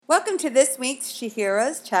Welcome to this week's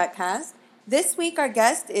SheHeroes ChatCast. This week our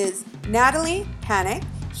guest is Natalie, Panek.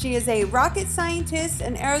 She is a rocket scientist,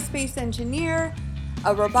 an aerospace engineer,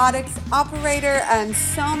 a robotics operator, and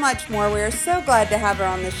so much more. We are so glad to have her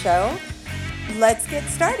on the show. Let's get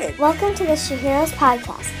started. Welcome to the SheHeroes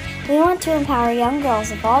podcast. We want to empower young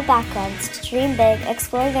girls of all backgrounds to dream big,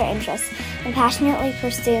 explore their interests, and passionately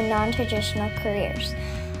pursue non-traditional careers.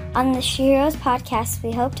 On the SheHeroes podcast,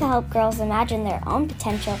 we hope to help girls imagine their own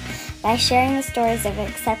potential by sharing the stories of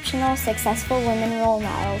exceptional, successful women role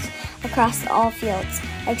models across all fields,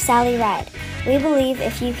 like Sally Ride. We believe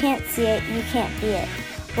if you can't see it, you can't be it.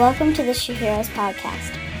 Welcome to the SheHeroes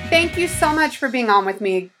podcast. Thank you so much for being on with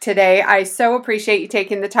me today. I so appreciate you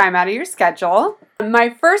taking the time out of your schedule. My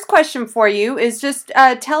first question for you is just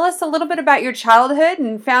tell us a little bit about your childhood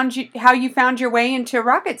and how you found your way into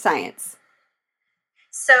rocket science.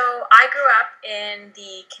 So I grew up in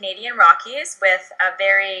the Canadian Rockies with a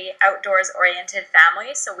very outdoors-oriented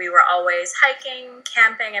family. So we were always hiking,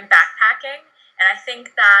 camping, and backpacking. And I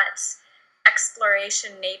think that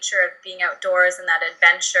exploration nature of being outdoors and that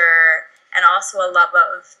adventure and also a love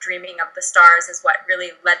of dreaming of the stars is what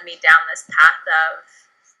really led me down this path of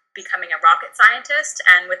becoming a rocket scientist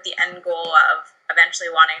and with the end goal of eventually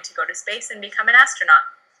wanting to go to space and become an astronaut.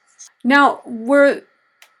 Now,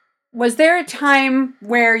 was there a time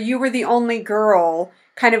where you were the only girl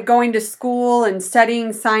kind of going to school and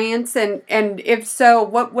studying science? And if so,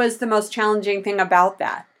 what was the most challenging thing about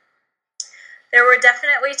that? There were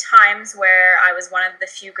definitely times where I was one of the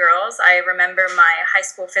few girls. I remember my high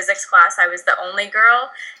school physics class, I was the only girl.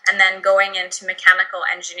 And then going into mechanical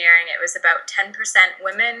engineering, it was about 10%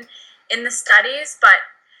 women in the studies. But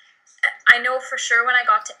I know for sure when I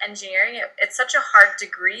got to engineering, it's such a hard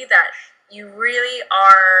degree that you really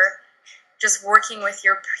are just working with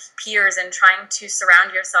your peers and trying to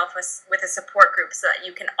surround yourself with a support group so that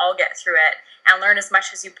you can all get through it and learn as much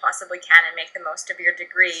as you possibly can and make the most of your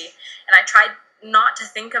degree. And I tried not to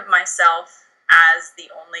think of myself as the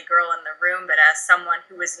only girl in the room, but as someone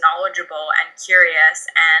who was knowledgeable and curious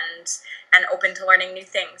and open to learning new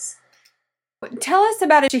things. Tell us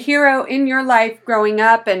about a hero in your life growing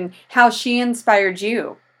up and how she inspired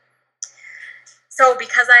you. So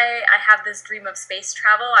because I have this dream of space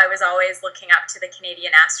travel, I was always looking up to the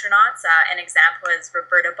Canadian astronauts. An example is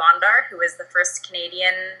Roberta Bondar, who was the first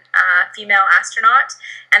Canadian female astronaut.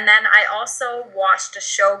 And then I also watched a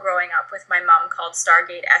show growing up with my mom called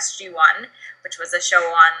Stargate SG-1, which was a show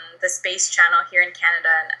on the Space Channel here in Canada,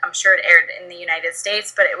 and I'm sure it aired in the United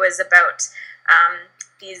States, but it was about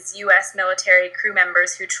these U.S. military crew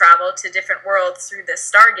members who traveled to different worlds through the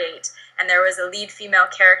Stargate, and there was a lead female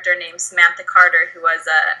character named Samantha Carter who was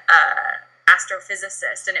a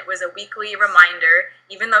astrophysicist, and it was a weekly reminder,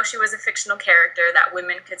 even though she was a fictional character, that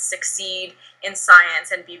women could succeed in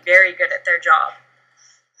science and be very good at their job.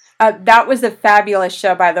 That was a fabulous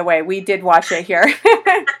show, by the way. We did watch it here.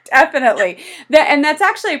 Definitely. And that's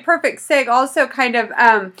actually a perfect seg. Also, kind of,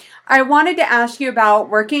 I wanted to ask you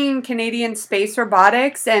about working in Canadian space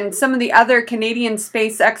robotics and some of the other Canadian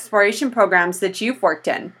space exploration programs that you've worked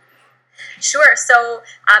in. Sure. So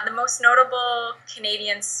the most notable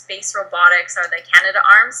Canadian space robotics are the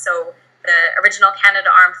Canadarms. So the original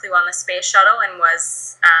Canadarm flew on the space shuttle and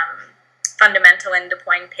was fundamental in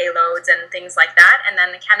deploying payloads and things like that. And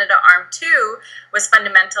then the Canadarm2 was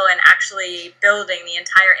fundamental in actually building the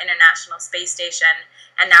entire International Space Station.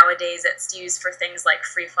 And nowadays it's used for things like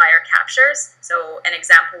free flyer captures. So an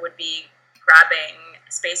example would be grabbing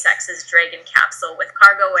SpaceX's Dragon capsule with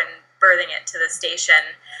cargo and berthing it to the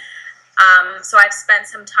station. So I've spent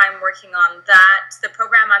some time working on that. The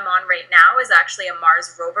program I'm on right now is actually a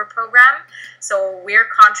Mars rover program. So we're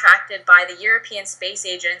contracted by the European Space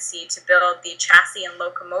Agency to build the chassis and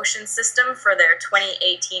locomotion system for their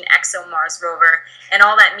 2018 ExoMars rover. And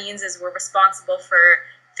all that means is we're responsible for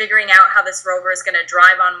figuring out how this rover is going to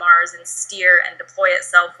drive on Mars and steer and deploy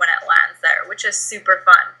itself when it lands there, which is super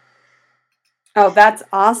fun. Oh, that's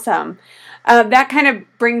awesome. That kind of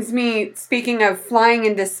brings me, speaking of flying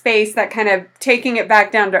into space, that kind of taking it back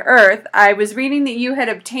down to Earth. I was reading that you had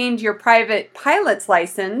obtained your private pilot's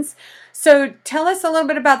license. So tell us a little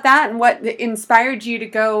bit about that and what inspired you to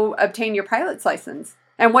go obtain your pilot's license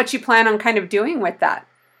and what you plan on kind of doing with that.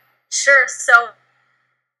 Sure. So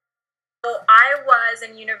So I was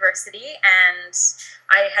in university, and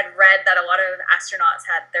I had read that a lot of astronauts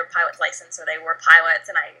had their pilot's license, or they were pilots,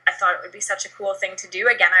 and I thought it would be such a cool thing to do.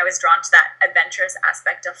 Again, I was drawn to that adventurous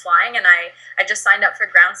aspect of flying, and I just signed up for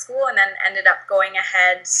ground school and then ended up going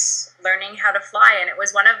ahead learning how to fly. And it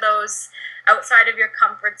was one of those outside of your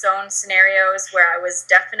comfort zone scenarios where I was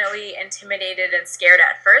definitely intimidated and scared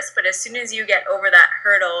at first, but as soon as you get over that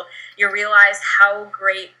hurdle, you realize how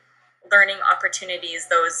great learning opportunities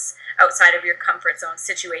those outside of your comfort zone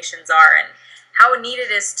situations are, and how neat it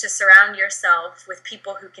is to surround yourself with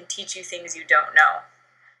people who can teach you things you don't know.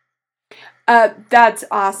 That's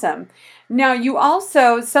awesome. Now, you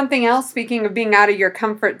also, something else, speaking of being out of your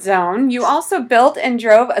comfort zone, you also built and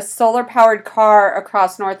drove a solar-powered car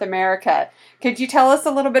across North America. Could you tell us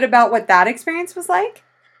a little bit about what that experience was like?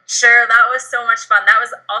 Sure, that was so much fun. That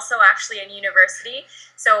was also actually in university.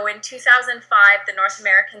 So in 2005, the North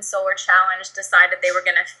American Solar Challenge decided they were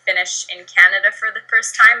going to finish in Canada for the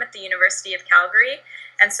first time at the University of Calgary.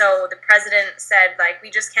 And so the president said, like,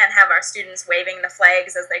 we just can't have our students waving the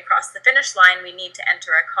flags as they cross the finish line. We need to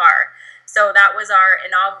enter a car. So that was our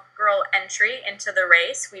inaugural entry into the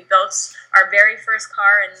race. We built our very first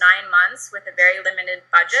car in 9 months with a very limited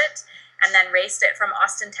budget, and then raced it from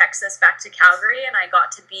Austin, Texas back to Calgary, and I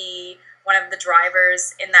got to be one of the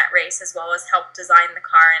drivers in that race as well as help design the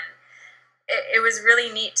car. And it was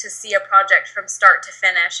really neat to see a project from start to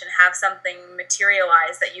finish and have something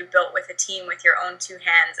materialize that you built with a team with your own two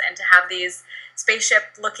hands, and to have these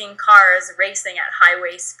spaceship-looking cars racing at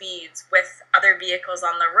highway speeds with other vehicles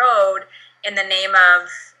on the road in the name of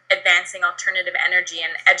advancing alternative energy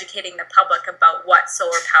and educating the public about what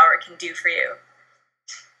solar power can do for you.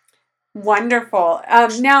 Wonderful.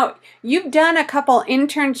 Now, you've done a couple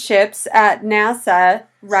internships at NASA,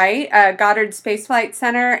 right? Goddard Space Flight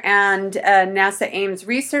Center and NASA Ames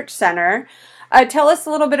Research Center. Tell us a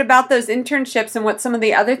little bit about those internships and what some of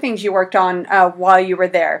the other things you worked on while you were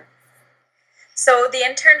there. So the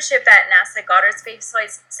internship at NASA Goddard Space Flight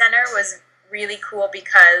Center was really cool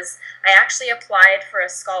because I actually applied for a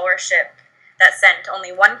scholarship that sent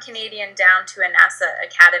only one Canadian down to a NASA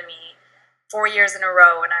academy 4 years in a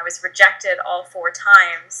row, and I was rejected all 4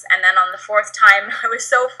 times. And then on the 4th time, I was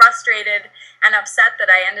so frustrated and upset that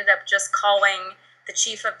I ended up just calling the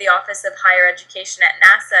chief of the Office of Higher Education at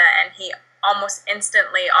NASA, and he almost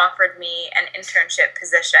instantly offered me an internship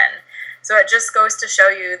position. So it just goes to show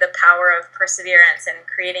you the power of perseverance and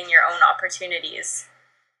creating your own opportunities.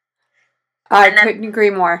 I couldn't agree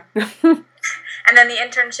more. And then the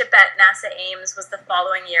internship at NASA Ames was the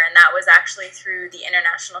following year, and that was actually through the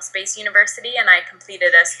International Space University, and I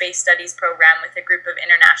completed a space studies program with a group of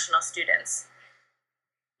international students.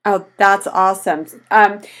 Oh, that's awesome.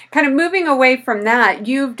 Kind of moving away from that,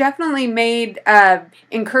 you've definitely made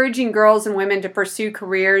encouraging girls and women to pursue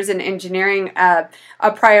careers in engineering a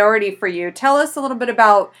priority for you. Tell us a little bit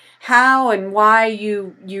about how and why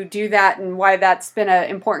you do that and why that's been an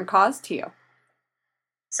important cause to you.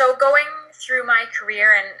 So going through my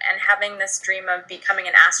career and having this dream of becoming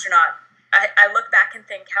an astronaut, I look back and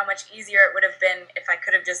think how much easier it would have been if I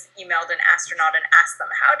could have just emailed an astronaut and asked them,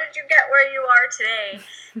 how did you get where you are today?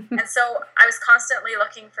 And so I was constantly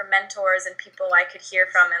looking for mentors and people I could hear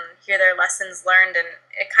from and hear their lessons learned. And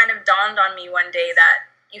it kind of dawned on me one day that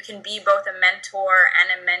you can be both a mentor and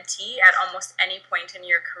a mentee at almost any point in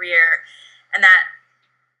your career. And that,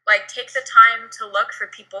 like, take the time to look for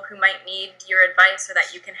people who might need your advice or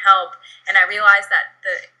that you can help. And I realized that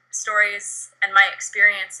the stories and my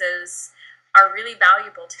experiences are really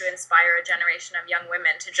valuable to inspire a generation of young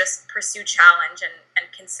women to just pursue challenge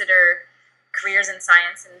and consider careers in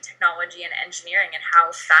science and technology and engineering and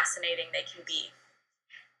how fascinating they can be.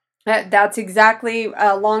 That's exactly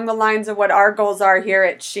along the lines of what our goals are here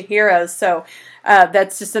at SheHeroes. So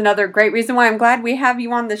that's just another great reason why I'm glad we have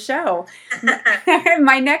you on the show.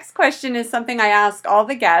 My next question is something I ask all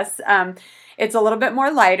the guests. It's a little bit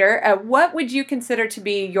more lighter. What would you consider to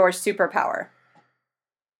be your superpower?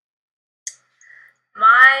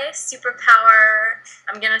 My superpower,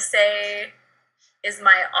 I'm going to say, is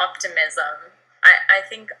my optimism. I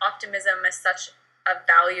think optimism is such a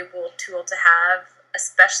valuable tool to have,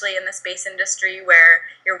 especially in the space industry where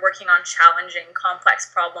you're working on challenging, complex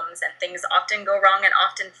problems and things often go wrong and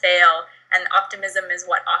often fail. And optimism is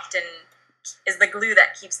what often is the glue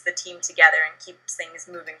that keeps the team together and keeps things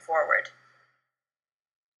moving forward.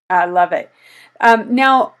 I love it.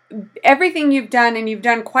 Now, everything you've done, and you've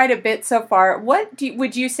done quite a bit so far, what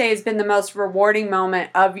would you say has been the most rewarding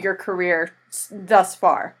moment of your career thus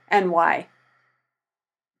far, and why?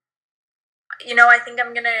 You know, I think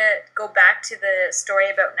I'm going to go back to the story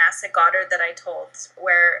about NASA Goddard that I told,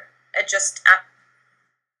 where it just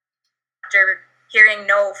after hearing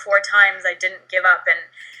no 4 times, I didn't give up. And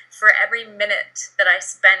for every minute that I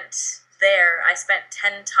spent there, I spent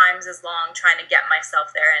 10 times as long trying to get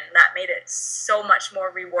myself there, and that made it so much more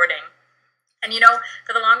rewarding. And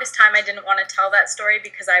for the longest time, I didn't want to tell that story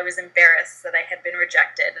because I was embarrassed that I had been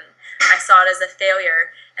rejected, and I saw it as a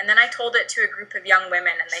failure. And then I told it to a group of young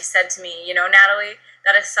women, and they said to me, Natalie,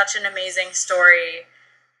 that is such an amazing story.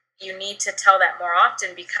 You need to tell that more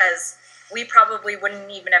often, because we probably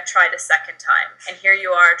wouldn't even have tried a second time. And here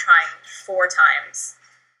you are trying 4 times.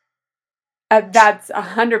 That's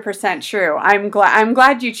 100% true. I'm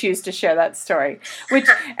glad you choose to share that story. Which,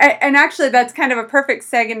 and actually, that's kind of a perfect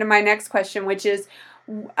seg into my next question, which is,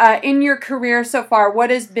 in your career so far, what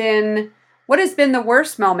has been the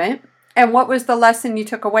worst moment, and what was the lesson you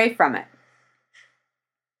took away from it?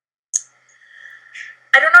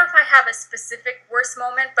 I don't know if I have a specific worst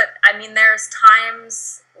moment, but I mean, there's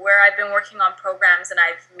times where I've been working on programs and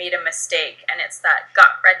I've made a mistake, and it's that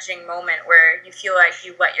gut-wrenching moment where you feel like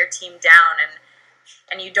you let your team down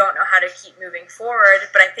and you don't know how to keep moving forward.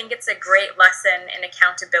 But I think it's a great lesson in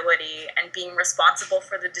accountability and being responsible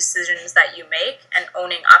for the decisions that you make and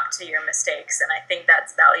owning up to your mistakes. And I think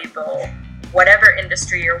that's valuable, whatever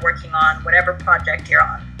industry you're working on, whatever project you're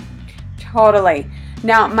on. Totally.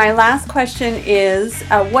 Now, my last question is,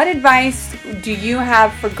 what advice do you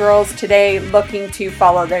have for girls today looking to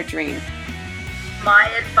follow their dream? My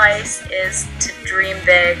advice is to dream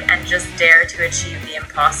big and just dare to achieve the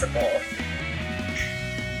impossible.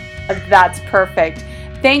 That's perfect.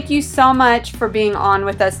 Thank you so much for being on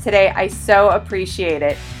with us today. I so appreciate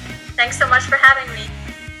it. Thanks so much for having me.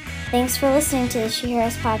 Thanks for listening to the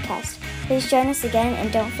SheHeroes podcast. Please join us again,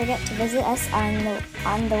 and don't forget to visit us on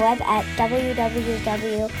the web at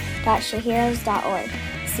www.sheheroes.org.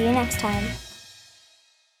 See you next time.